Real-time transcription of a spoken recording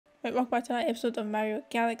Right, welcome back to another episode of Mario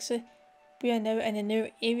Galaxy. We are now in a new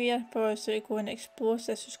area for us to go and explore,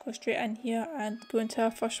 so let's just go straight in here and go into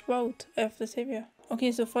our first world of this area.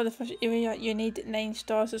 Okay, so for the first area you need 9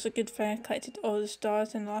 stars. It's a good thing I collected all the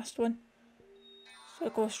stars in the last one. So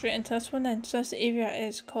I'll go straight into this one then. So this area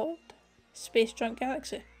is called Space Junk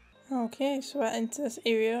Galaxy. Okay, so we're into this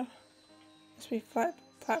area. This will be flat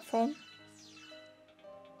platform.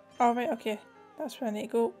 Alright, okay, that's where I need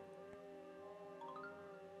to go.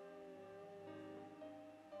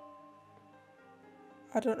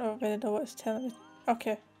 I don't really know what it's telling me.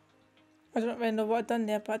 Okay. I don't really know what I've done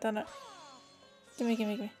there, but I've done it. Gimme,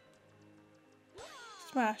 gimme, gimme.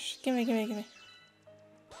 Smash. Gimme, gimme, gimme.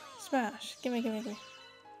 Smash. Gimme, gimme, gimme.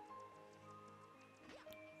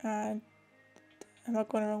 And am I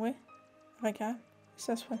going the wrong way? I think I am. It's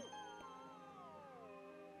this one.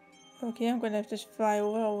 Okay, I'm going to have to just fly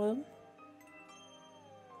over all of them.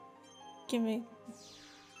 Gimme.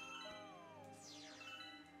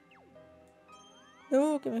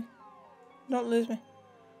 No, gimme. Not lose me.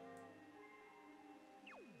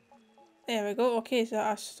 There we go. Okay, so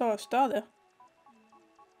I saw a star there.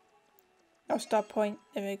 Oh, star point.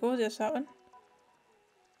 There we go. There's that one.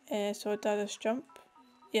 So did I just jump?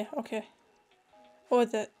 Yeah, okay. Oh,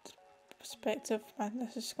 the perspective. Man,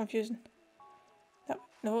 this is confusing. That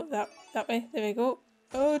way. There we go.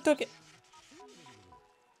 Oh, took it.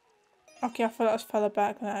 Okay, I thought that was further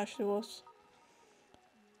back than it actually was.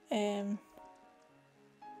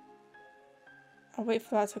 I'll wait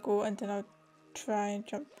for that to go and then I'll try and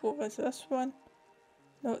jump over to this one.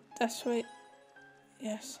 No, this way.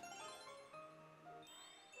 Yes.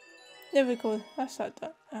 There we go. That's that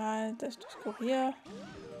done. And let's just go here.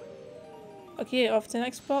 Okay, off to the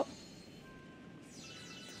next spot.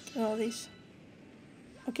 Get all these.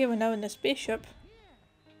 Okay, we're now in the spaceship.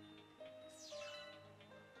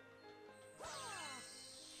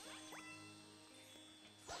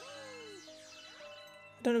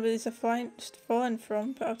 I don't know where these are falling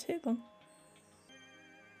from, but I'll take them.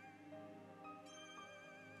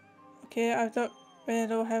 Okay, I don't really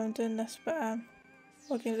know how I'm doing this, but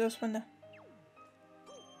looking at this one now.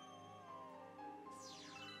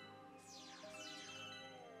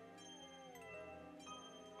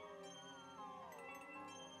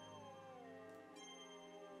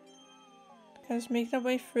 Okay, just making our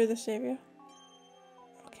way through this area.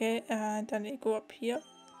 Okay, and I need to go up here.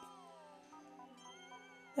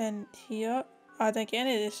 Then here. Oh, I didn't get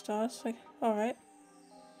any of these stars. Like, alright.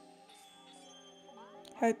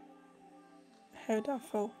 How'd that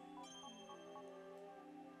fall?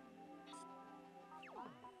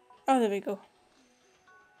 Oh, there we go.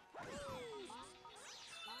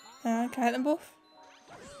 Can I hit them both?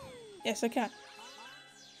 Yes, I can.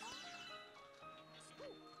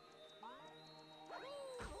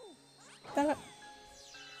 Damn it.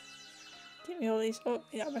 Give me all these. Oh,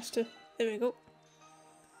 yeah, I missed two. There we go.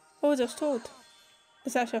 Oh, there's Toad.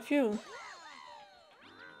 There's actually a few.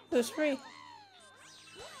 There's 3. There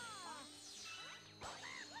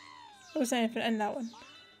wasn't anything in that one.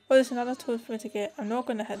 Oh, there's another Toad for me to get. I'm not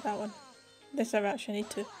going to hit that one. Unless I actually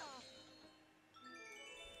need to.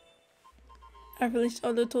 I've released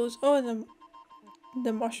all the Toads. Oh,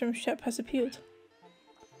 the mushroom ship has appeared.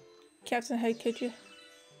 Captain, how could you?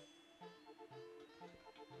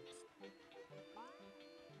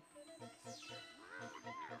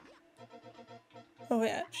 Oh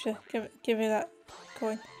wait, actually, give me that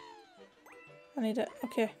coin. I need it.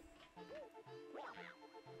 Okay.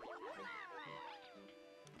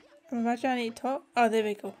 Imagine I need to talk. Oh, there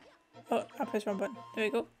we go. Oh, I pressed wrong button. There we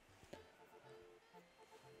go.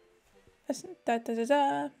 Listen,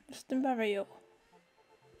 Mr. Mario.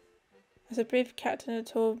 As a brave captain of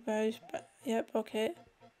the tall mouse, but yep, okay.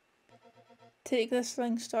 Take the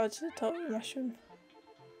sling star to the top of the mushroom.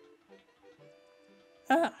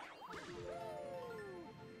 Ah.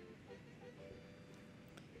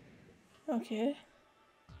 Okay.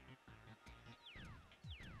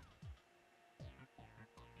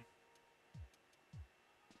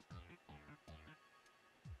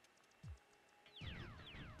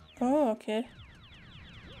 Oh, okay.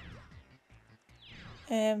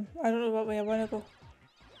 I don't know what way I want to go.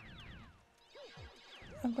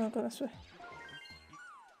 I'm gonna go this way.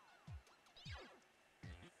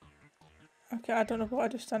 Okay, I don't know what I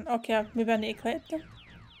just done. Okay, maybe I need to collect them.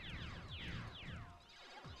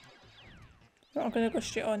 No, I'm gonna go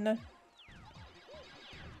straight on now.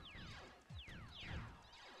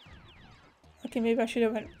 Okay, maybe I should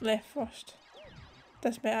have went left first.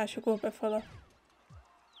 This might actually go a bit further.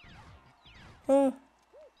 Oh.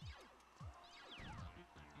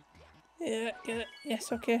 Yeah, get it.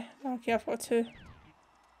 Yes, okay. Okay, I've got 2.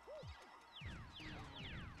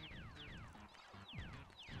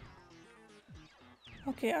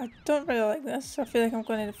 Okay, I don't really like this. I feel like I'm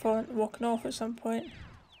going to fall walking off at some point.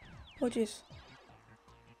 Oh jeez.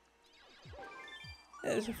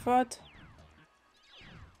 There's a fraud.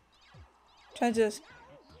 Try to do this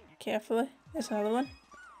carefully. There's another one.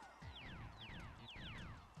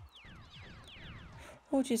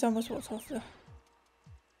 Oh jeez, I almost walked off there.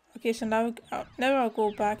 Okay, so now I'll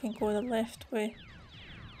go back and go the left way.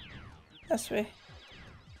 This way.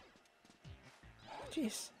 Oh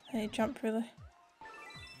jeez, I need to jump really.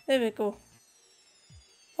 There we go.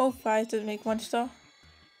 All 5 doesn't make 1 star.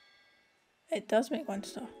 It does make 1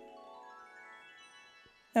 star.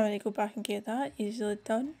 Now I need to go back and get that. Easily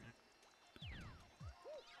done.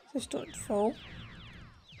 Just don't fall.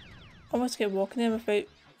 I almost kept walking there without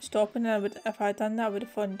stopping, and if I had done that I would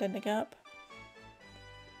have fallen down the gap.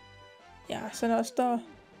 Yeah, so not a star.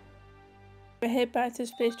 We head back to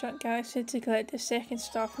Space Junk Galaxy to collect the 2nd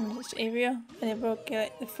star from this area, and then we'll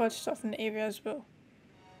get the 3rd star from the area as well.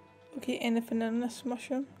 Okay, anything in this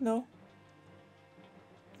mushroom? No.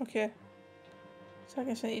 Okay. So I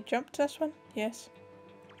guess I need to jump to this one? Yes.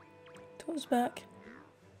 Toes back.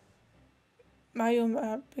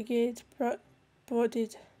 Mario Brigade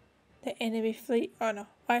boarded the enemy fleet. Oh no,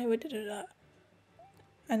 why would I do that?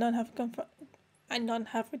 And none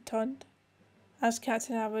have returned. As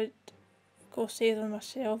captain I would go save them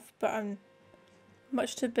myself, but I'm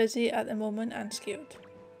much too busy at the moment and scared.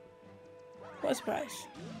 What a surprise.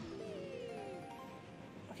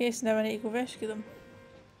 Okay, so now I need to go rescue them.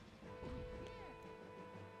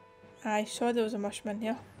 I saw there was a mushroom in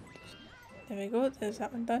here. There we go, there's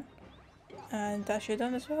that one done. And that should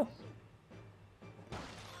done as well.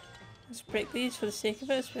 Let's break these for the sake of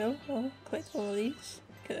it as well. Oh, collect all of these.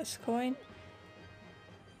 Get this coin.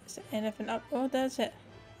 Is there anything up? Oh, there's it.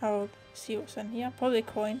 I'll see what's in here. Probably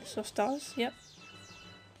coin, so stars, yep.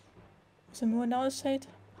 Is there more on the other side?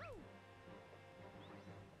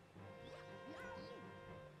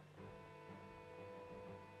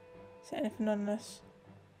 Is there anything on this?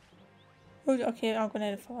 Oh, okay, I'm going to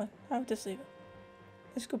end up falling. I'll just leave it.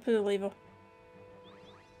 Let's go put the lever.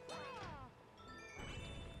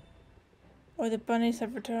 Oh, the bunnies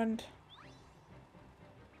have returned.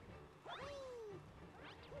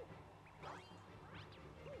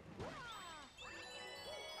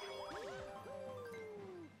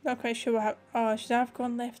 Not quite sure what happened. Oh, should I have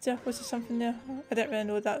gone left there? Was there something there? I didn't really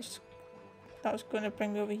know that was going to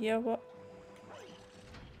bring me over here. What?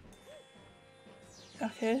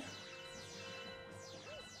 Okay.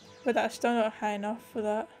 But that's still not high enough for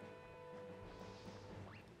that.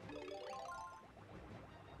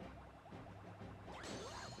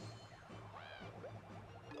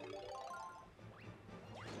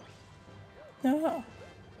 No.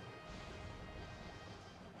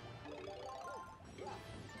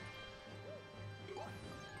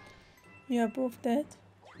 You are both dead.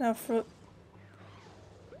 Now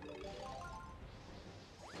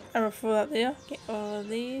I will throw that there. Get all of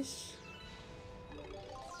these.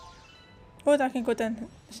 Oh, that can go down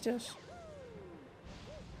the stairs.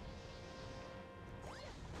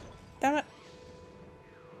 Damn it.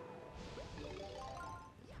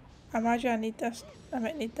 I imagine I need this. I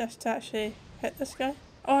might need this to actually hit this guy.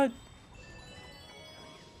 Oh.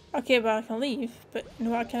 Okay, well I can leave, but you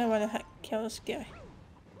know what, I kinda wanna kill this guy.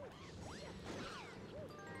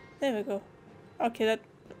 There we go. Okay, that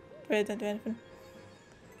really didn't do anything.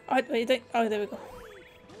 Oh, wait, oh, there we go.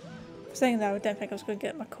 Saying that, I didn't think I was going to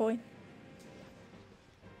get my coin.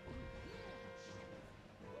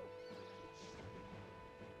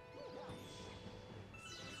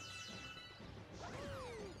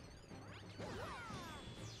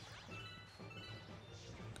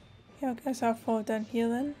 Yeah, I guess I'll fall down here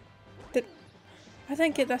then. I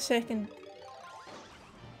didn't get that second.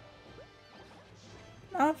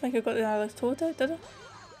 I don't think I got the Alex Toad out, did I?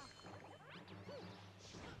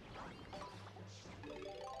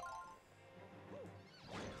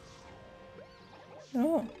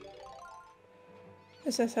 No.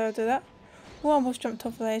 Is this how I do that? Oh, I almost jumped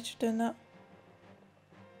off the edge doing that.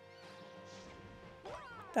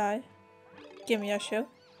 Die. Give me a shell.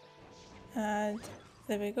 And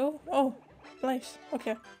there we go. Oh, lives.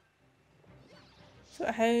 Okay. So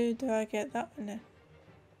how do I get that one then?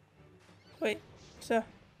 Wait, so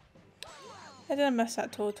how did I miss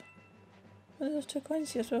that toad? What are those 2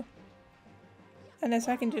 coins here as well? Unless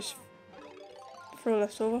I can just throw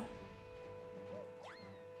this over.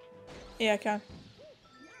 Yeah, I can.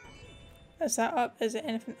 Is that up? Is there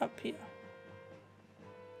anything up here?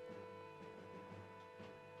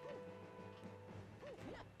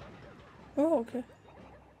 Oh, okay.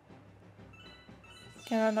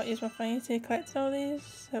 Can I not use my thingy to collect all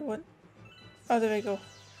these? It won't. Oh, there we go.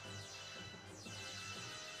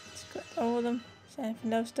 Got all of them. Is there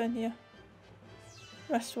anything else down here?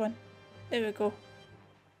 This one. There we go.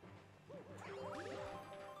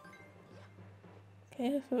 Okay,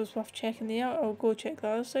 if it was worth checking there, I'll go check the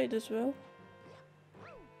other side as well.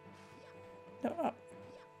 No, up.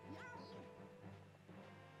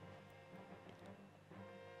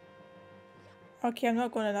 Okay, I'm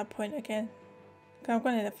not going to that point again. Okay, I'm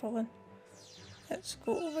going to the fallen. Let's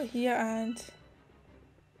go over here and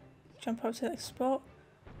jump up to the next spot.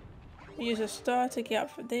 Use a star to get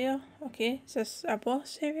up from there. Okay, is this a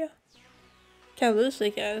boss area? Kinda looks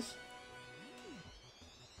like it is.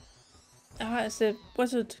 Ah, it's the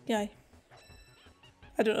wizard guy.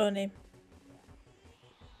 I don't know the name.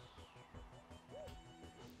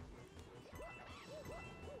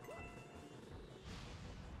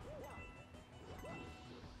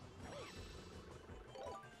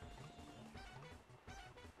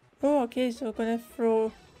 Oh, okay, so we're gonna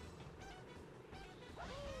throw...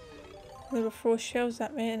 They will throw shells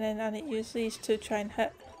at me and then I need to use these to try and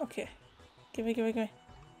hit. Okay. Give me, give me, give me.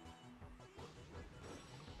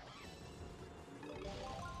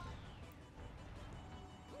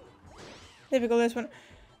 There we go, there's one.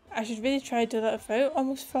 I should really try to do that without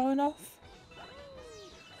almost falling off.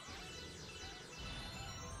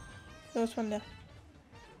 There was one there.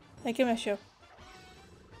 Hey, give me a shell.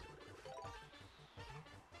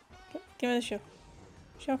 Give me the shell.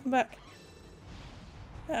 Shell, come back.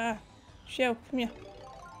 Ah, shell, come here.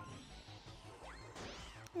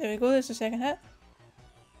 There we go, there's the second hit.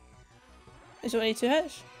 It's only 2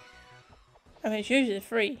 hits. I mean, it's usually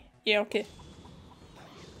 3. Yeah, okay.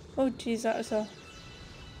 Oh jeez, that was a...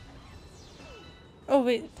 Oh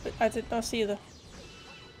wait, I did not see that.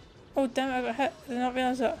 Oh damn it, I got hit. I did not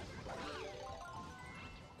realise that.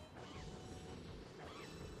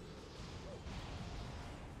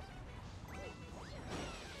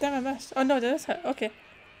 Damn, I missed. Oh no, did this hit? Okay.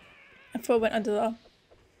 I thought it went under the arm.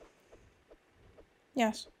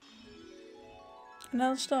 Yes.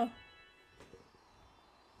 Another star.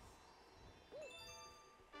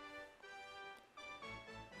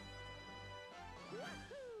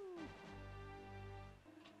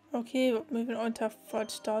 Okay, we're moving on to our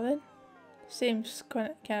 3rd star then. Same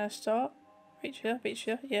kind of start. Reach here,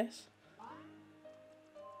 yes.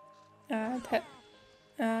 And hit.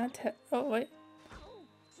 And hit. Oh wait.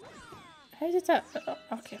 How did that? Oh,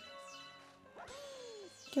 okay.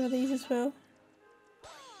 Give me these as well.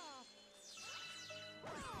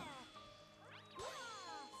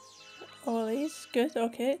 All these, good,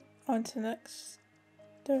 okay. On to the next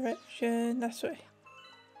direction, this way.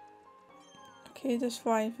 Okay, just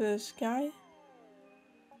flying for the sky.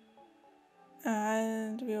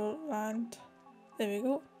 And we'll land. There we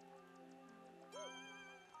go.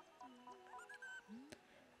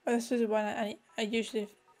 Oh, this is the one I usually,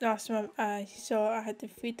 last time I saw I had to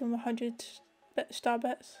feed them 100 star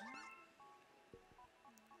bits.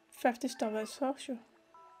 50 star bits, oh sure.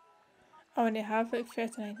 I only have like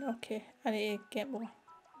 39, okay, I need to get more.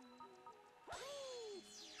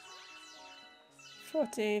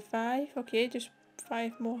 45, okay, just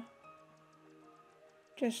 5 more.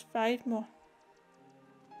 Just 5 more.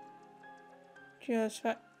 Just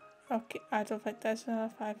 5, okay, I don't think there's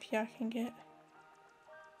another 5 here I can get.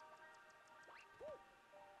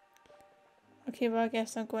 Okay, well I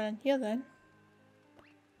guess I'm going in here then.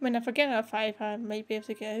 I mean, if I get another 5 I might be able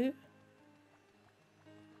to get out.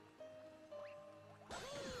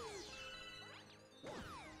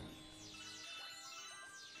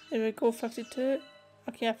 There we go, 52.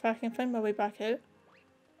 Okay, if I can find my way back out.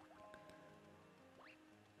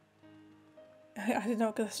 I did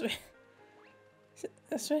not go this way. Is it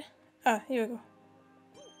this way? Ah, here we go.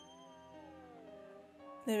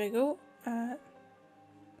 There we go.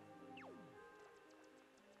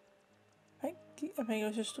 I think it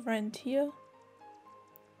was just around here.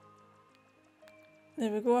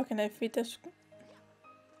 There we go, I can now feed this.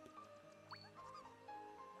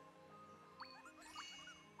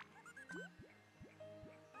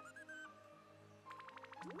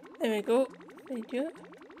 There we go, feed you.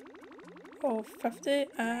 Oh, 50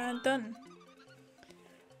 and done.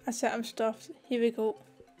 I set them stuffed. Here we go.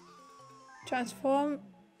 Transform.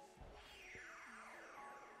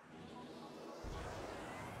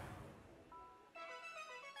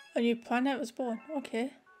 A new planet was born.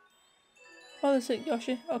 Okay. Oh, this is like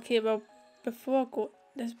Yoshi. Okay, well, before I go,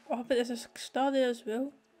 there's, oh, but there's a star there as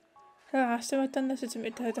well. The last time I've done this, it's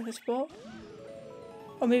moved to a different spot.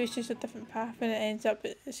 Or maybe it's just a different path and it ends up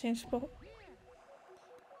at the same spot.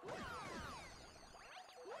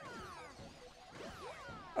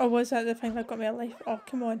 Or was that the thing that got me a life? Oh,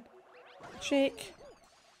 come on. Shake.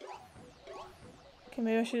 Okay,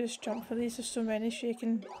 maybe I should just jump for these. There's so many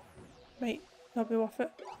shaking Right, that'll be worth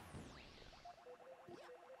it.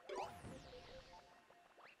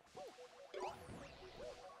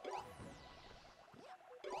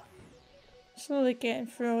 Slowly getting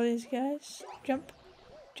through all these guys. Jump.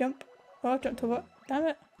 Jump. Oh, jumped over. Damn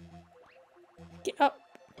it. Get up.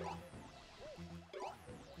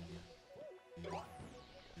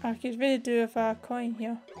 I could really do with a coin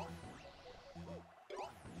here.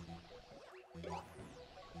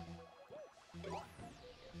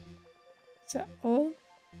 Is that all?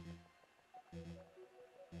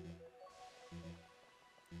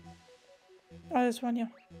 Oh, there's one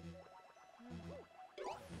here.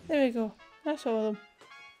 There we go. That's all of them.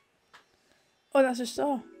 Oh, that's a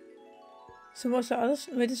star. So what's the other?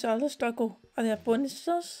 Where does the other star go? Are there bonus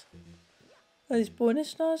stars? Are these bonus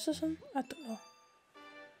stars or something? I don't know.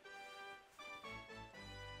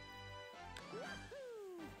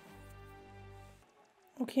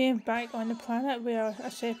 Okay, I'm back on the planet where I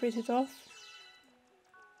separated off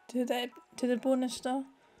to the bonus star.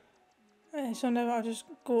 So now I'll just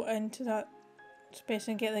go into that space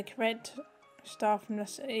and get the correct star from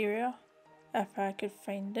this area if I could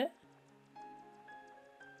find it.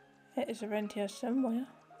 It is around here somewhere.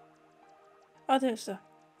 Oh, there's the.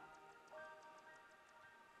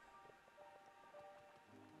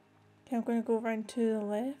 Okay, I'm going to go around to the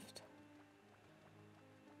left.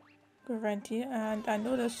 Go around here, and I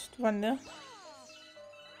know there's one there.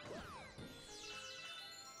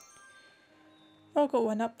 Oh, got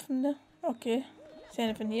one up from there. Okay. Is there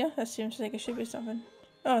anything here? That seems like it should be something.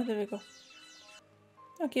 Oh, there we go.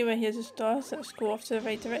 Okay, well here's the stars. Let's go off to the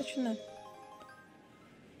right direction then.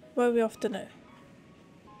 Where are we off to now?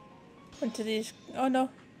 Into these. Oh no,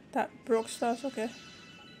 that broke stars. Okay.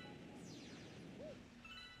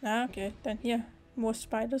 Ah, okay. Down here, more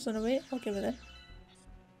spiders on the way. I'll give it in.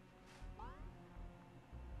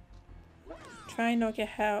 Try not get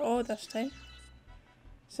hit all this time.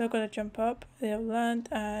 So I've got to jump up, they'll land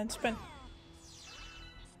and spin.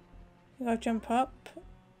 You gotta jump up,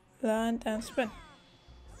 land and spin.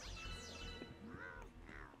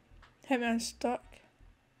 Hit me on stuck.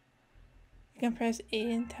 You can press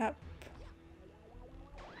A and tap.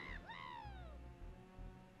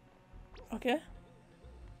 Okay.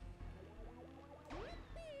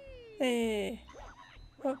 Hey.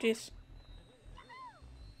 Oh jeez.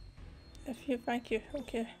 Thank you.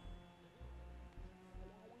 Okay.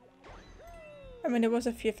 I mean, there was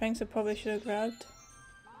a few things I probably should have grabbed.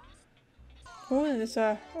 Oh, there's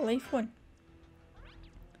a life one.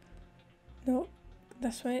 No,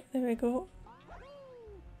 this way. There we go.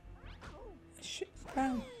 Shit,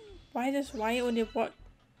 bam. Why only what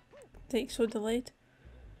takes so delayed?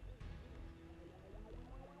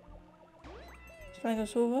 Let's fling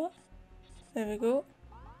us over. There we go.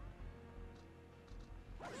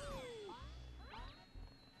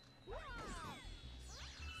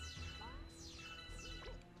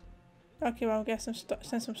 Okay, well, I guess I'm stuck.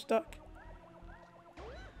 Since I'm stuck.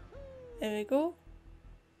 There we go.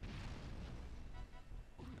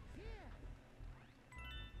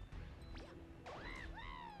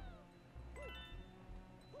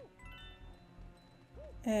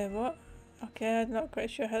 What? Okay, I'm not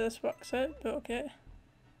quite sure how this works out, but okay.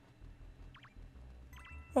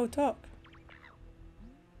 Oh, talk.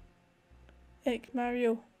 Ick,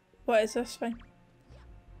 Mario. What is this thing?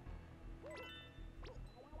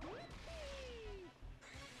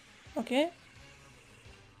 Okay.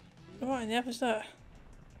 What on earth is that?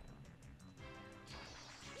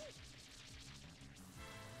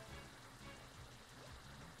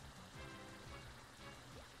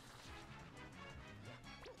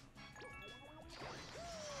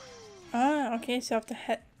 Ah, okay, so I have to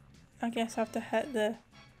hit. I guess I have to hit the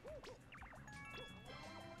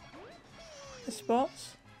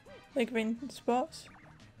spots. The green spots.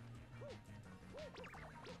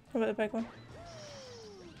 What about the big one?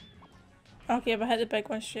 Okay, if I hit the big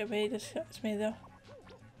one straight away, it just hits me there.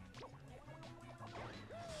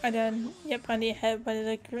 And then, yep, I need to hit one of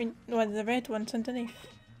the green, one of the red ones underneath.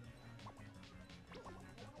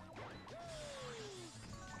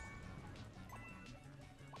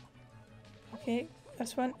 Okay,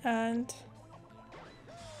 this one, and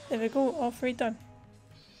there we go, all three done.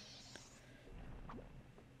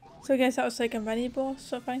 So I guess that was like a mini boss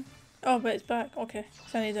sort of thing. Oh, but it's back, okay,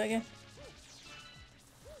 so I need to do it again.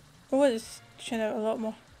 Oh, it's showing out a lot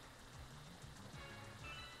more.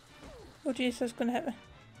 Oh jeez, that's gonna hit me.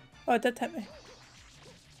 Oh, it did hit me.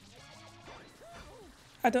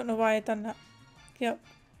 I don't know why I done that. Yep.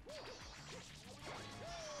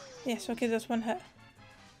 Yes, okay, there's one hit.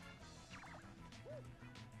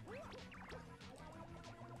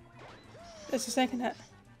 It's the second hit.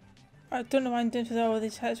 I don't know why I'm doing for all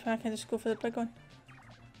these hits when I can just go for the big one.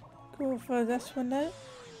 Go for this one now.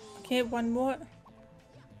 Okay, one more.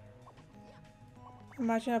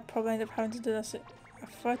 Imagine I probably end up having to do this a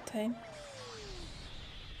third time.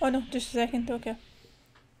 Oh no, just a second, okay.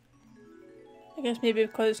 I guess maybe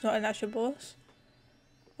because it's not an actual boss.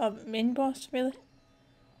 Or main boss, really.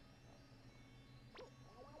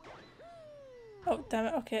 Oh, damn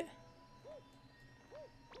it, okay.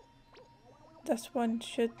 This one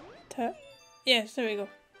should hit. Yes, there we go.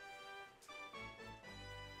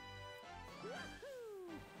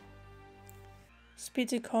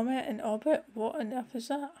 Speedy Comet in orbit? What on earth is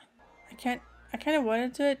that? I kind of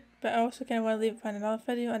want to do it, but I also kind of want to leave it for another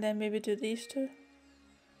video and then maybe do these two.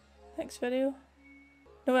 Next video.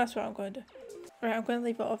 No, that's what I'm going to do. Right, I'm going to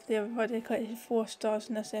leave it off there. I've already collected 4 stars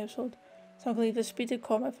in this episode. So I'm going to leave the Speedy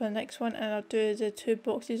Comet for the next one, and I'll do the 2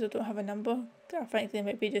 boxes that don't have a number. I think they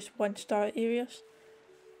might be just 1-star areas.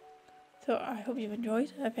 So I hope you've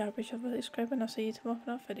enjoyed. If you have, be sure to subscribe, and I'll see you tomorrow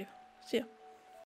for another video. See ya.